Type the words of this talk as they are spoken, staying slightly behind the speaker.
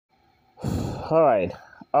All right.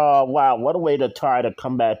 Wow, what a way to try to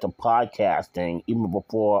come back to podcasting even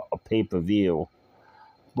before a pay-per-view.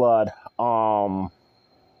 But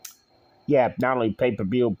yeah, not only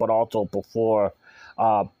pay-per-view but also before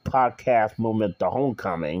podcast movement the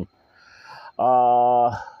homecoming.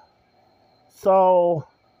 Uh so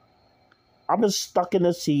I've been stuck in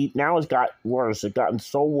the seat. Now it's got worse. It's gotten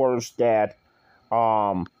so worse that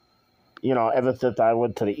um ever since I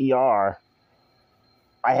went to the ER,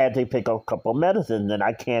 I had to pick up a couple of medicines, and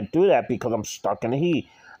I can't do that because I'm stuck in the heat.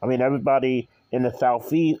 I mean, everybody in the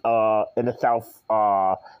southeast and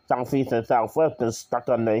southwest is stuck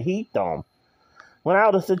on the heat dome. Well,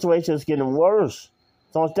 now the situation is getting worse.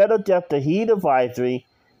 So instead of just the heat advisory,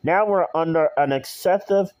 now we're under an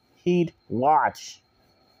excessive heat watch.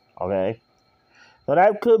 Okay, so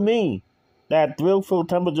that could mean that real field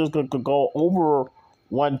temperatures could go over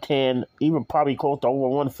 110, even probably close to over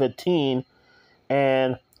 115.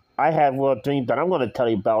 And I have dreams that I'm going to tell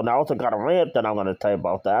you about. And I also got a rant that I'm going to tell you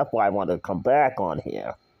about. That's why I wanted to come back on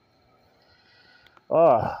here.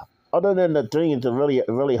 Other than the dreams that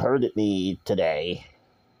really hurted me today,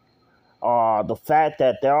 the fact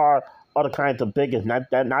that there are other kinds of bigots,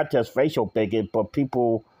 not just racial bigots, but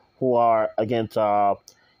people who are against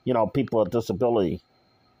people with disability.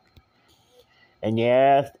 And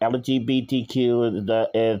yes, LGBTQ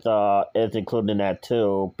is included in that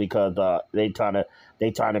too, because they trying to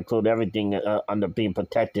include everything under being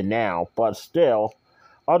protected now. But still,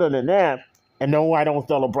 other than that, and no, I don't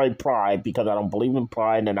celebrate Pride because I don't believe in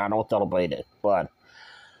Pride and I don't celebrate it. But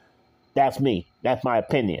that's me. That's my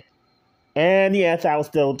opinion. And yes, I'll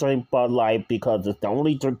still drink Bud Light because it's the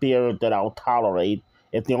only beer that I'll tolerate.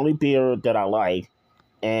 It's the only beer that I like.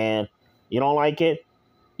 And you don't like it?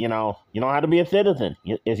 You don't have to be a citizen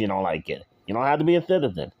if you don't like it. You don't have to be a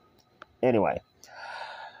citizen. Anyway.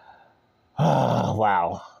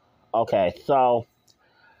 Wow. Okay, so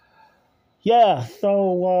yeah,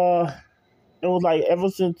 so it was like ever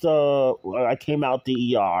since I came out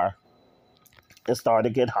the ER, it started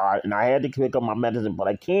to get hot, and I had to pick up my medicine, but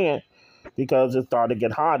I can't because it started to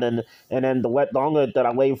get hot, and then the longer that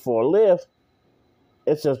I wait for a lift,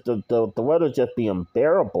 it's just the weather just be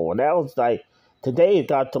unbearable, and that was like. Today it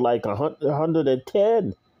got to like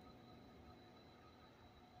 110.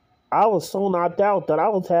 I was so knocked out that I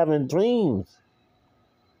was having dreams.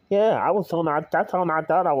 Yeah, I was so knocked. That's how knocked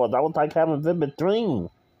out I was. I was like having vivid dreams.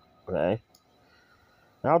 Okay,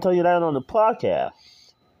 and I'll tell you that on the podcast.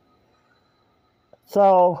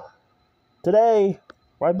 So today,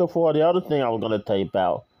 right before the other thing I was going to tell you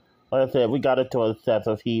about, like I said, we got into an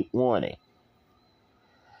excessive heat warning,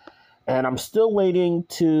 and I'm still waiting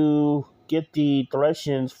to get the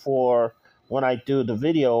directions for when I do the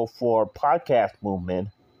video for podcast movement,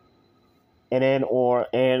 and then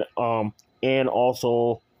and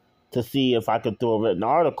also to see if I could do a written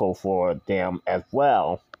article for them as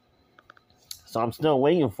well. So I'm still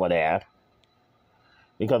waiting for that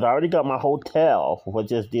because I already got my hotel,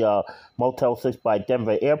 which is the Motel 6 by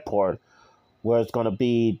Denver Airport, where it's going to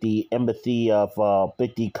be the embassy of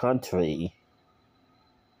Biggot country.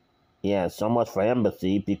 Yeah, so much for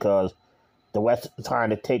embassy because the West is trying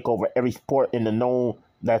to take over every sport in the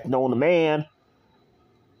that's known to man.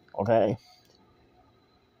 Okay.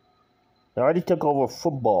 They already took over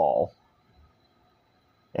football.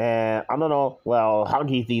 And I don't know, well,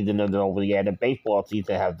 hockey season isn't over yet. The baseball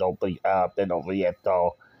season has been over yet,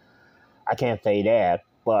 so I can't say that.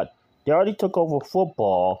 But they already took over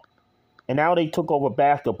football. And now they took over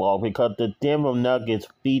basketball because the Denver Nuggets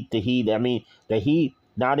beat the Heat. I mean, the Heat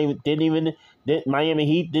Miami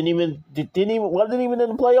Heat wasn't even in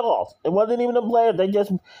the playoffs. It wasn't even in the playoffs.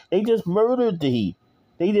 They just murdered the Heat.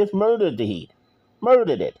 They just murdered the Heat.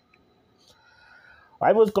 Murdered it.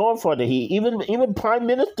 I was going for the Heat. Even Prime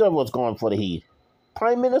Minister was going for the Heat.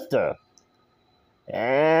 Prime Minister.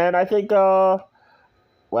 And I think the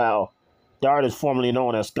artist formerly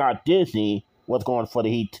known as Scott Disney was going for the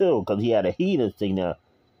Heat too, because he had a Heat insignia.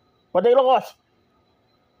 But they lost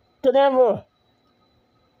to Denver.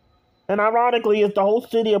 And ironically, it's the whole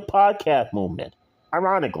city of podcast movement.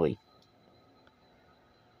 Ironically.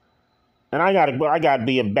 And I gotta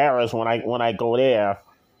be embarrassed when I go there,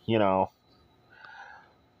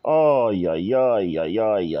 Oh yeah.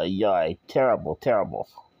 Terrible, terrible.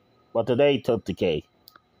 But today took the cake.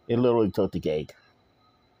 It literally took the cake.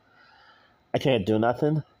 I can't do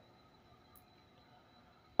nothing.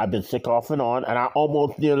 I've been sick off and on, and I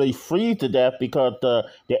almost nearly freeze to death because the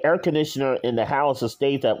air conditioner in the house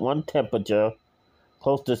stays at one temperature,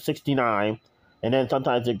 close to 69, and then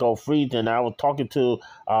sometimes it goes freezing. I was talking to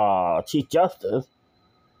Chief Justice,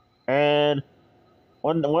 and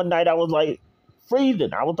one night I was like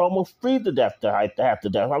freezing. I was almost freezing to death half to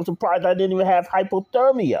death. I'm surprised I didn't even have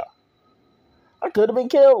hypothermia. I could have been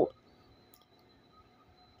killed.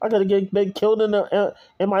 I could have been killed in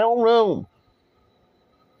my own room.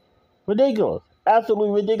 Ridiculous.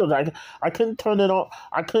 Absolutely ridiculous. I couldn't turn it on.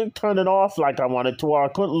 I couldn't turn it off like I wanted to, or I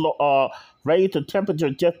couldn't raise the temperature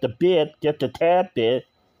just a bit, just a tad bit,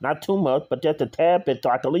 not too much, but just a tad bit, so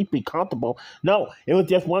I could at least be comfortable. No, it was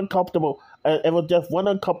just one comfortable. It was just one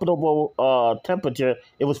uncomfortable temperature.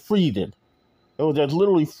 It was freezing. It was just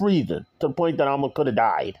literally freezing to the point that I almost could have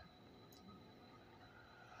died.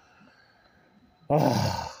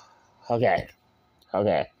 Okay.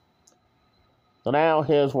 So now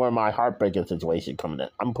here's where my heartbreaking situation comes in.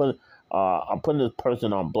 I'm putting this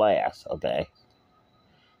person on blast. Okay.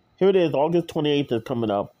 Here it is. August 28th is coming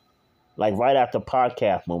up, like right after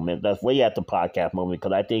podcast movement. That's way after podcast movement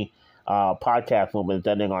because I think podcast movement is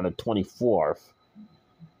ending on the 24th,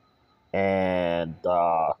 and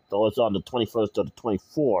so it's on the 21st to the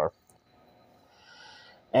 24th,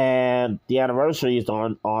 and the anniversary is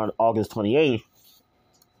on August 28th.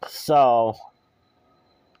 So.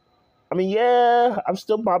 I mean, yeah, I'm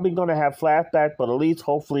still probably gonna have flashbacks, but at least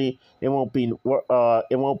hopefully it won't be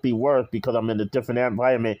worse because I'm in a different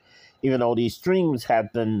environment. Even though these streams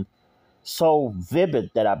have been so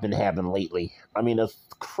vivid that I've been having lately. I mean, it's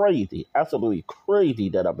crazy, absolutely crazy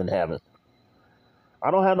that I've been having.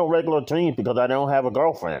 I don't have no regular dreams because I don't have a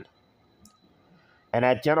girlfriend. And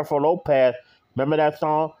that Jennifer Lopez, remember that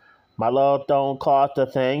song, "My Love Don't Cost a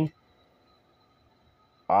Thing"?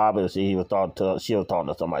 Obviously, she was talking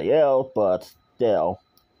to somebody else, but still,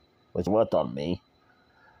 which was on me.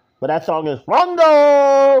 But that song is wrong,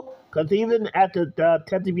 because even at the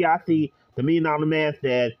Ted DiBiase, the $1 Million Man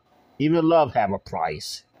said, even love have a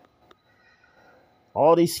price.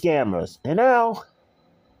 All these scammers. And now,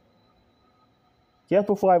 just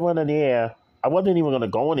before I went on the air, I wasn't even going to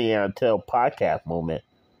go on the air until podcast moment.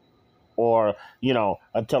 Or,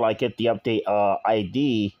 until I get the update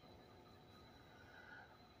ID.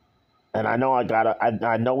 And I know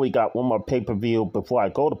I know we got one more pay-per-view before I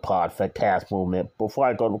go to podcast movement. Before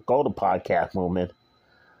I go to podcast movement.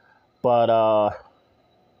 But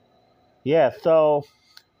yeah, so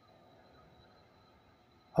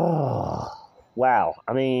wow.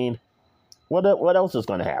 I mean, what else is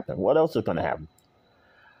gonna happen? What else is gonna happen?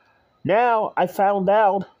 Now I found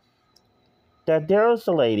out that there's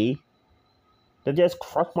a lady that just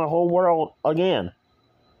crushed my whole world again.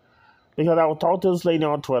 Because I was talking to this lady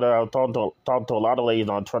on Twitter. I was talking to a lot of ladies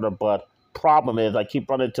on Twitter, but problem is I keep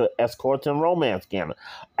running into escorts and romance scammers.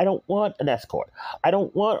 I don't want an escort. I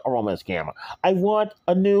don't want a romance scammer. I want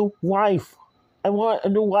a new wife.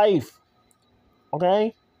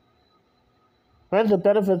 Okay? Friends and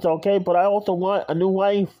benefits okay, but I also want a new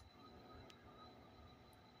wife.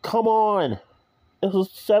 Come on. This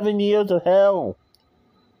was 7 years of hell.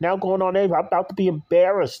 Now going on 8, I'm about to be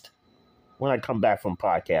embarrassed. When I come back from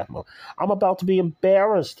podcast mode, I'm about to be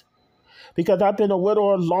embarrassed because I've been a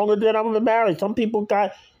widower longer than I've been married. Some people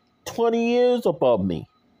got 20 years above me,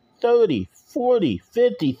 30, 40,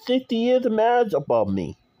 50, 60 years of marriage above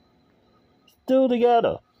me. Still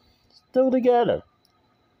together.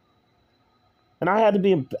 And I had to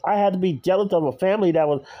be jealous of a family that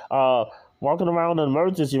was walking around in the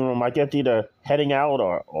emergency room, I guess either heading out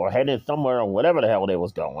or heading somewhere or whatever the hell they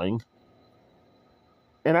was going.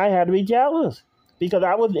 And I had to be jealous because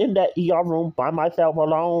I was in that ER room by myself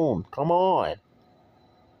alone. Come on.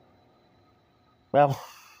 Well,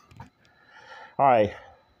 all right.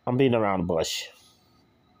 I'm beating around the bush.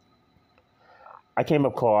 I came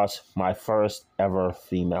across my first ever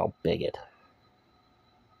female bigot.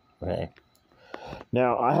 Okay.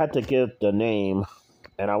 Now, I had to get the name,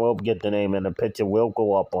 and I will get the name, and the picture will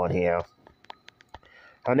go up on here.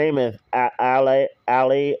 Her name is Allie,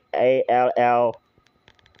 A-L-L.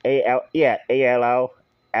 A-L-L.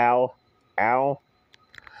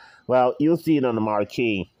 Well, you'll see it on the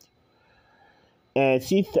marquee. And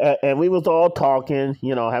and we was all talking,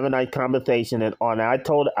 having a nice conversation, and on. I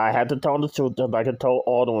had to tell the truth, just like I told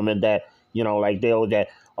all the women that, like they was that,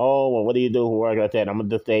 oh, well, what do you do for work? I said, I'm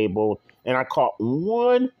disabled. And I caught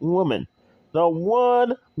one woman, the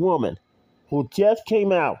one woman who just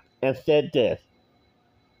came out and said this,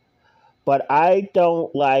 but I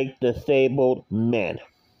don't like disabled men.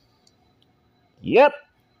 Yep.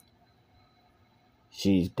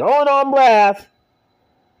 She's going on blast.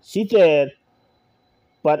 She said,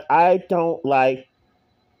 but I don't like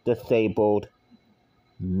disabled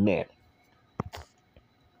men.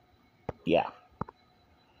 Yeah.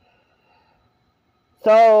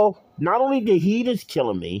 So, not only the heat is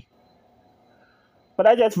killing me, but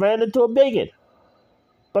I just ran into a bigot.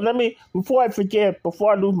 But before I forget,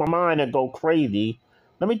 before I lose my mind and go crazy,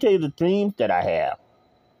 let me tell you the dreams that I have.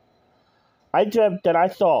 I dreamt that I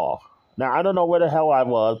saw, now I don't know where the hell I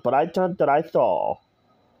was, but I dreamt that I saw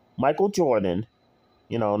Michael Jordan,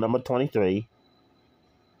 number 23.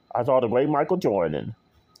 I saw the great Michael Jordan.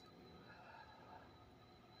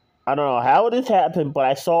 I don't know how this happened, but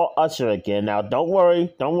I saw Usher again. Now, don't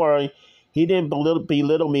worry. He didn't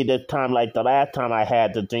belittle me this time like the last time I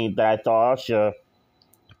had the dream that I saw Usher.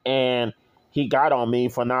 And he got on me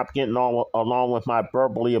for not getting along with my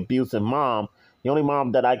verbally abusive mom. The only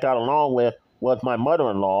mom that I got along with was my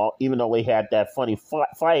mother-in-law, even though we had that funny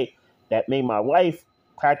fight that made my wife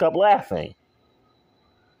crack up laughing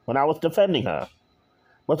when I was defending her.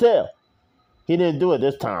 But still, he didn't do it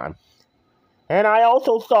this time. And I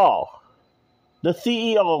also saw the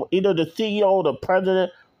CEO, either the CEO, the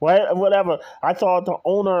president, whatever. I saw the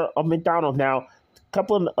owner of McDonald's. Now, a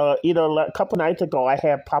couple nights ago, I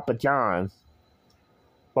had Papa John's.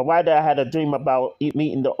 But why did I had a dream about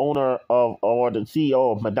meeting the owner of or the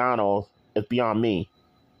CEO of McDonald's is beyond me.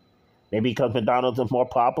 Maybe because McDonald's is more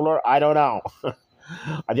popular. I don't know.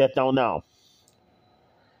 I just don't know.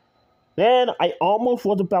 Then I almost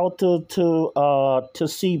was about to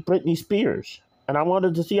see Britney Spears. And I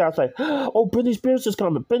wanted to see her. I was like, oh, Britney Spears is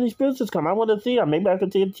coming. Britney Spears is coming. I want to see her. Maybe I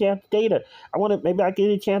could get a chance to date her. Maybe I could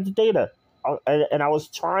get a chance to date her. And I was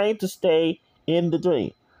trying to stay in the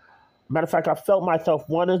dream. Matter of fact, I felt myself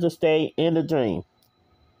wanting to stay in the dream.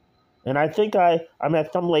 And I think I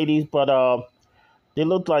met some ladies, but they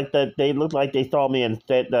looked like they saw me and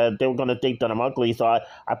said that they were going to think that I'm ugly. So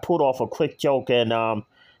I pulled off a quick joke and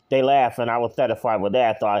they laughed, and I was satisfied with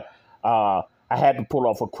that. So I had to pull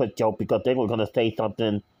off a quick joke because they were going to say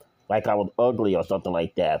something like I was ugly or something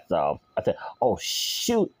like that. So I said, oh,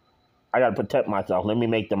 shoot, I got to protect myself. Let me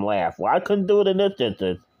make them laugh. Well, I couldn't do it in this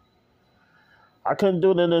instance. I couldn't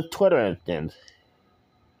do it in this Twitter instance.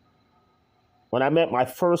 When I met my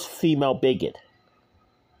first female bigot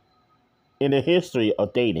in the history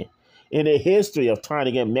of dating, in the history of trying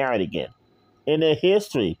to get married again, in the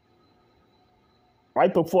history,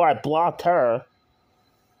 right before I blocked her,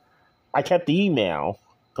 I kept the email,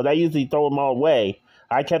 because I usually throw them all away.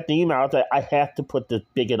 I kept the email. I said, I have to put this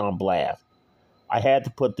bigot on blast. I had to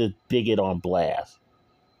put this bigot on blast.